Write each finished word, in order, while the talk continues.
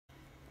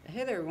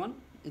Hey there everyone,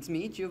 it's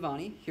me,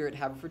 Giovanni, here at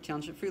Haverford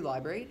Township Free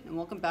Library, and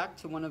welcome back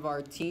to one of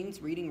our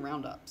Teens Reading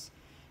Roundups.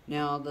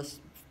 Now, the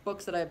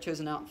books that I have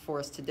chosen out for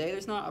us today,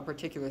 there's not a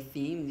particular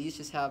theme. These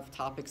just have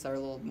topics that are a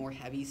little more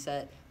heavy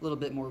set, a little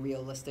bit more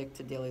realistic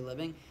to daily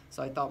living,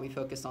 so I thought we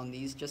focused on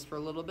these just for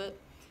a little bit.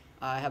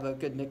 I have a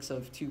good mix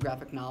of 2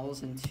 graphic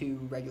novels and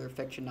 2 regular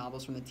fiction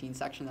novels from the teen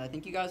section that I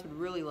think you guys would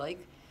really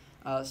like.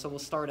 So we'll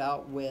start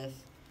out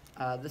with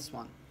this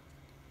one.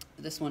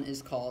 This one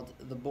is called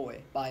The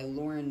Boy by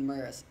Lauren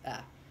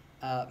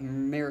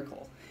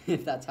Miracle,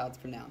 if that's how it's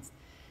pronounced.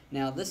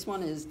 Now, this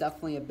one is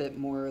definitely a bit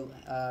more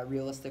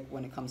realistic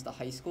when it comes to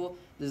high school.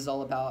 This is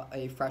all about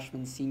a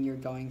freshman senior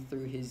going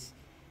through his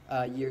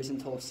years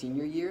until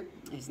senior year.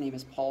 His name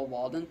is Paul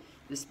Walden.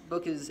 This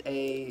book is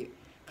a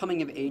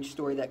coming of age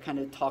story that kind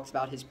of talks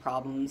about his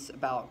problems,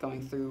 about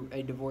going through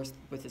a divorce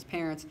with his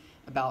parents,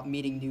 about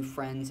meeting new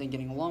friends and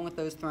getting along with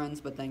those friends,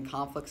 but then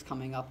conflicts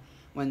coming up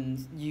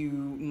when you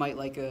might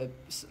like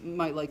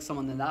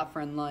someone that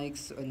friend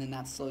likes, and then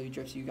that slowly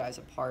drifts you guys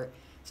apart.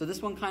 So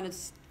this one kind of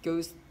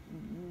goes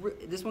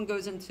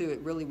into it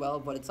really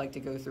well, what it's like to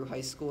go through high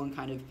school and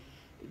kind of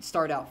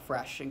start out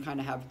fresh and kind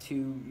of have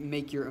to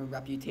make your own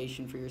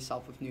reputation for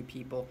yourself with new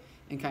people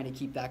and kind of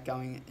keep that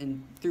going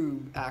and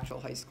through actual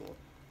high school.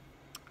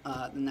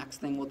 The next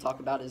thing we'll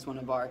talk about is one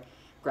of our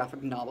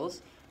graphic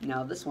novels.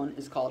 Now, this one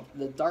is called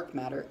The Dark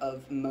Matter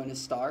of Mona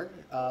Starr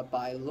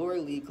by Laura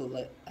Lee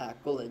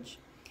Gullidge.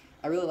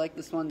 I really like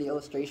this one. The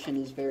illustration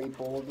is very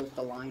bold with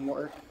the line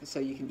work, so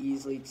you can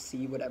easily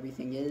see what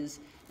everything is,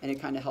 and it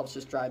kind of helps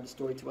just drive the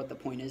story to what the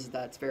point is,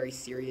 that it's very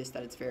serious,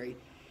 that it's very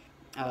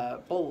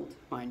bold,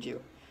 mind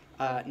you.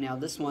 Now,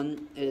 this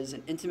one is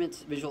an intimate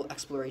visual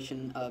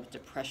exploration of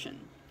depression.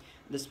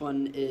 This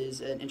one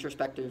is an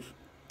introspective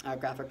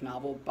graphic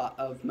novel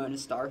of Mona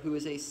Starr, who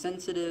is a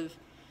sensitive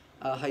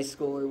high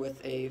schooler with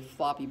a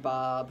floppy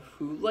bob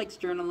who likes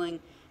journaling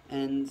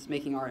and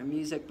making art and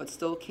music, but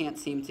still can't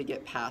seem to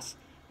get past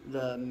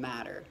the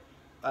matter.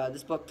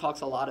 This book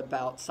talks a lot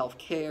about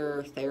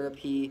self-care,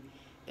 therapy.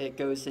 It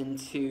goes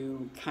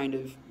into kind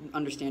of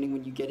understanding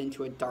when you get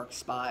into a dark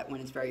spot, when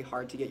it's very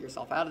hard to get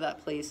yourself out of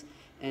that place,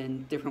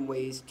 and different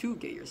ways to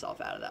get yourself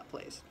out of that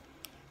place.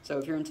 So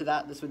if you're into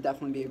that, this would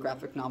definitely be a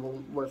graphic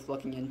novel worth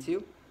looking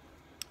into.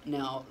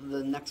 Now,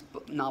 the next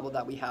novel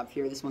that we have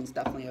here, this one's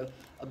definitely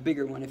a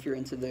bigger one if you're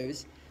into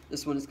those.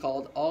 This one is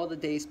called All the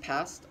Days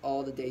Past,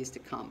 All the Days to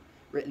Come,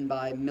 written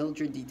by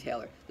Mildred D.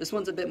 Taylor. This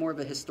one's a bit more of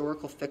a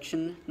historical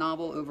fiction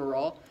novel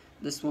overall.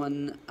 This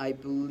one, I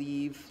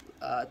believe,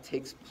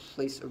 takes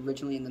place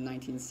originally in the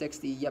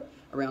 1960s,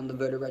 around the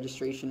voter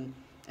registration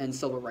and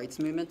civil rights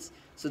movements.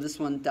 So this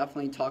one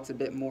definitely talks a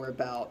bit more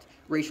about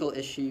racial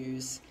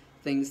issues,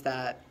 things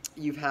that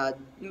you've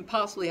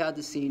possibly had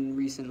to see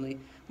recently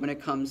when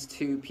it comes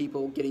to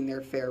people getting their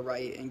fair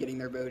right and getting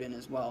their vote in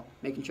as well,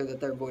 making sure that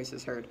their voice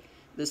is heard.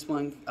 This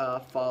one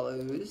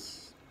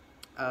follows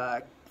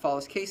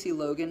Casey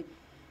Logan.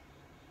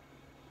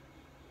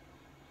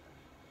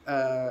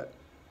 Goes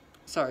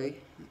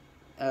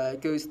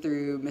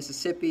through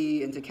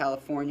Mississippi into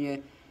California.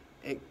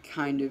 It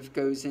kind of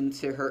goes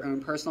into her own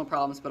personal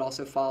problems, but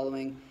also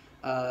following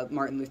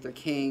Martin Luther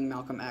King,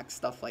 Malcolm X,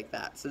 stuff like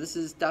that. So this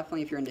is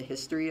definitely, if you're into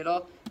history at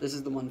all, this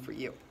is the one for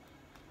you.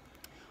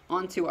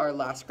 On to our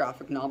last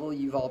graphic novel.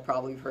 You've all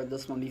probably heard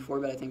this one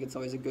before, but I think it's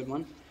always a good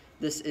one.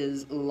 This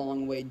is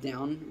Long Way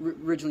Down,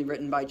 originally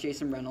written by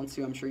Jason Reynolds,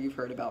 who I'm sure you've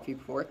heard about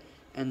before,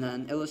 and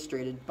then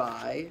illustrated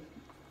by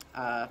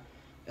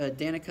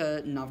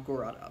Danica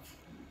Novgorodov.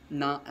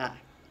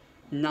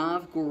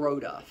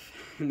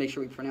 Make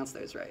sure we pronounce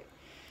those right.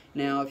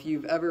 Now, if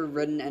you've ever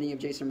written any of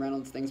Jason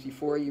Reynolds' things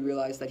before, you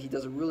realize that he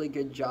does a really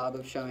good job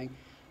of showing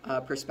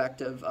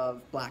perspective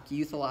of black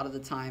youth a lot of the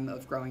time,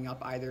 of growing up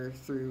either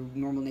through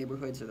normal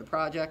neighborhoods or the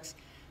projects.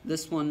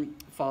 This one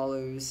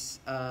follows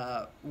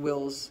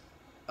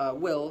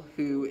Will,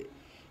 who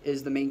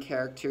is the main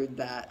character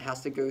that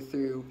has to go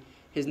through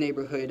his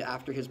neighborhood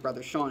after his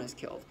brother Sean is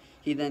killed.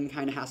 He then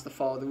kind of has to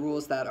follow the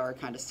rules that are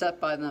kind of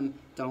set by them.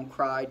 Don't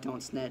cry,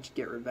 don't snitch,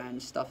 get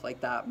revenge, stuff like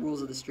that.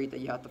 Rules of the street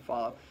that you have to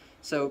follow.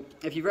 So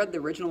if you've read the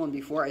original one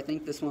before, I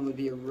think this one would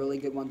be a really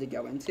good one to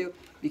go into,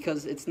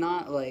 because it's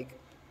not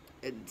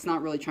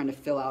really trying to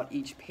fill out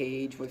each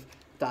page with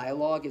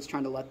dialogue. It's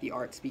trying to let the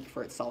art speak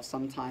for itself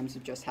sometimes,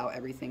 of just how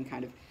everything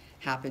kind of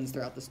happens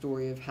throughout the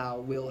story, of how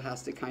Will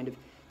has to kind of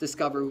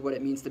discover what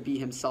it means to be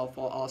himself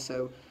while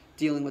also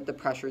dealing with the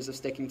pressures of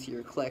sticking to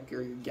your clique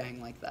or your gang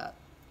like that.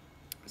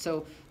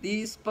 So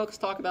these books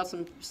talk about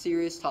some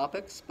serious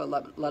topics, but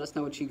let us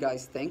know what you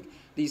guys think.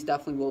 These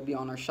definitely will be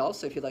on our shelf,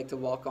 so if you'd like to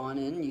walk on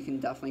in, you can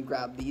definitely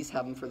grab these,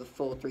 have them for the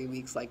full 3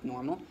 weeks like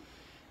normal.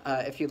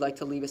 If you'd like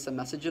to leave us a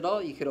message at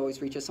all, you could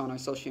always reach us on our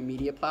social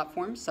media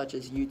platforms, such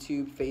as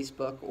YouTube,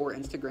 Facebook, or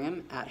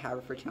Instagram at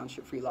Haverford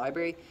Township Free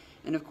Library.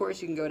 And of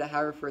course, you can go to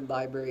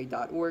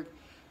haverfordlibrary.org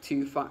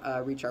to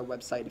reach our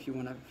website if you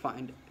want to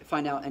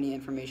find out any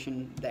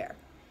information there.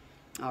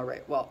 All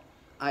right, well,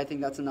 I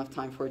think that's enough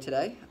time for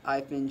today.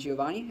 I've been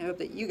Giovanni. I hope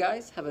that you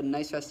guys have a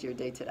nice rest of your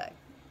day today.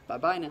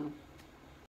 Bye-bye now.